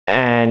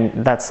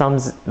and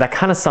that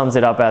kind of sums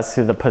it up as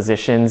to the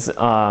positions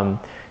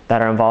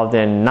that are involved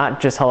in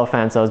not just Hello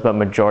Fan Subs, but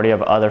majority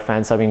of other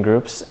fan subbing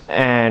groups.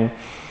 And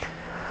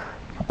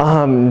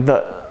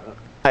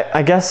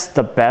I guess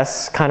the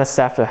best kind of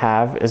staff to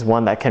have is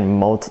one that can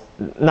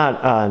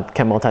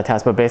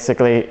multitask, but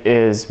basically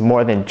is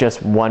more than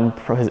just one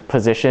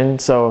position.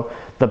 So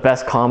the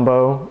best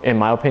combo, in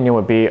my opinion,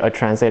 would be a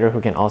translator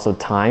who can also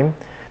time,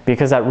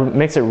 because that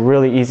makes it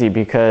really easy,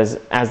 because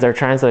as they're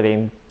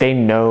translating, they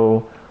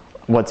know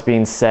what's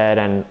being said,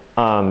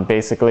 and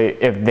basically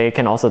if they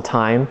can also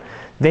time,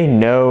 they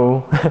know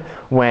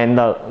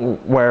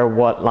where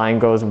what line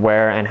goes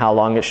where and how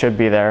long it should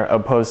be there,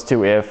 opposed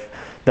to if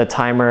the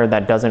timer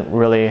that doesn't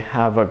really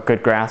have a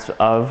good grasp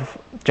of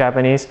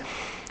Japanese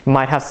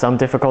might have some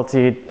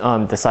difficulty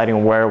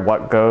deciding where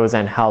what goes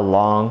and how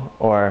long,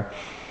 or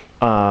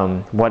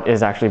what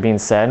is actually being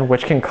said,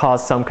 which can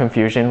cause some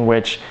confusion,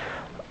 which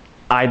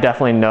I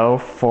definitely know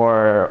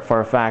for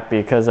a fact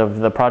because of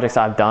the projects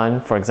I've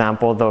done. For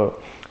example, the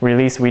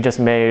release we just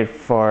made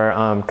for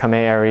Kame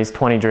Aries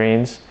 20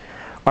 Dreams,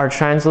 our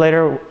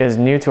translator is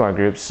new to our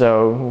group,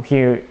 so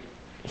he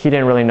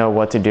didn't really know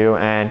what to do,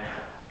 and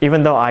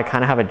even though I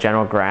kind of have a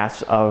general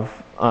grasp of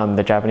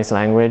the Japanese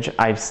language,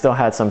 I still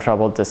had some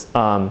trouble just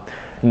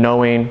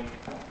knowing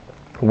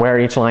where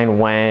each line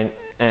went,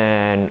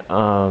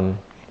 and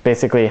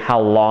basically how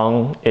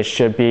long it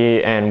should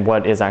be and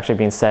what is actually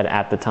being said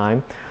at the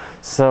time.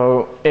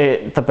 So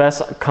the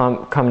best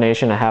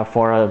combination I have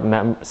for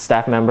a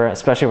staff member,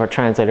 especially for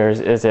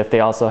translators, is if they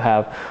also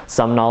have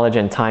some knowledge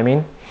in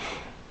timing.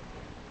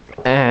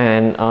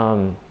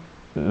 And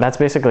that's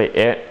basically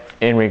it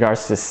in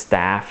regards to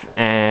staff.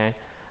 And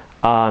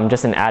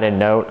just an added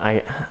note,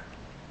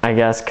 I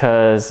guess,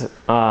 because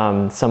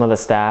some of the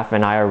staff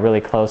and I are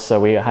really close, so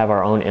we have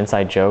our own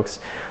inside jokes.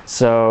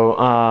 So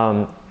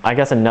I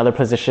guess another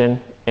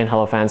position in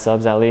Hello Fan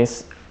Subs, at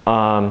least,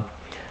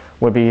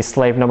 would be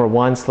slave number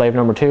 1, slave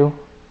number 2,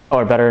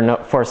 or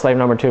for slave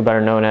number 2,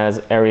 better known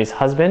as Aries'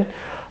 husband.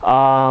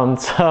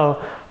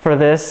 So for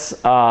this,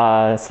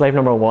 slave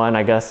number 1,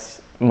 I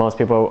guess most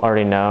people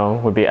already know,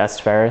 would be S.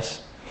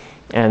 Ferris,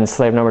 and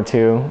slave number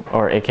 2,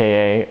 or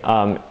AKA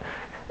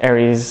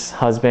Aries'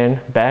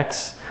 husband,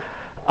 Bex.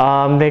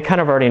 They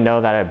kind of already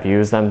know that I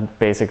abuse them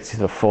basically to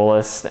the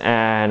fullest,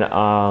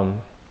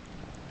 and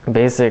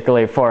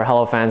basically for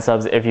Hello Fan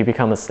Subs, if you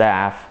become a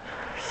staff,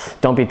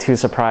 don't be too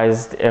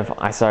surprised if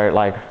I start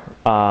like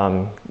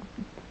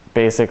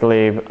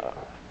basically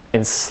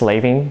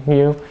enslaving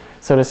you,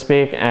 so to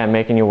speak, and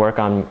making you work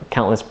on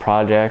countless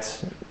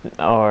projects,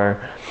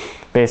 or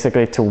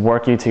basically to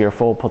work you to your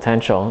full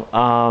potential.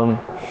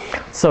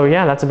 So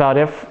yeah, that's about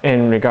it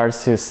in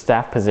regards to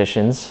staff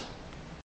positions.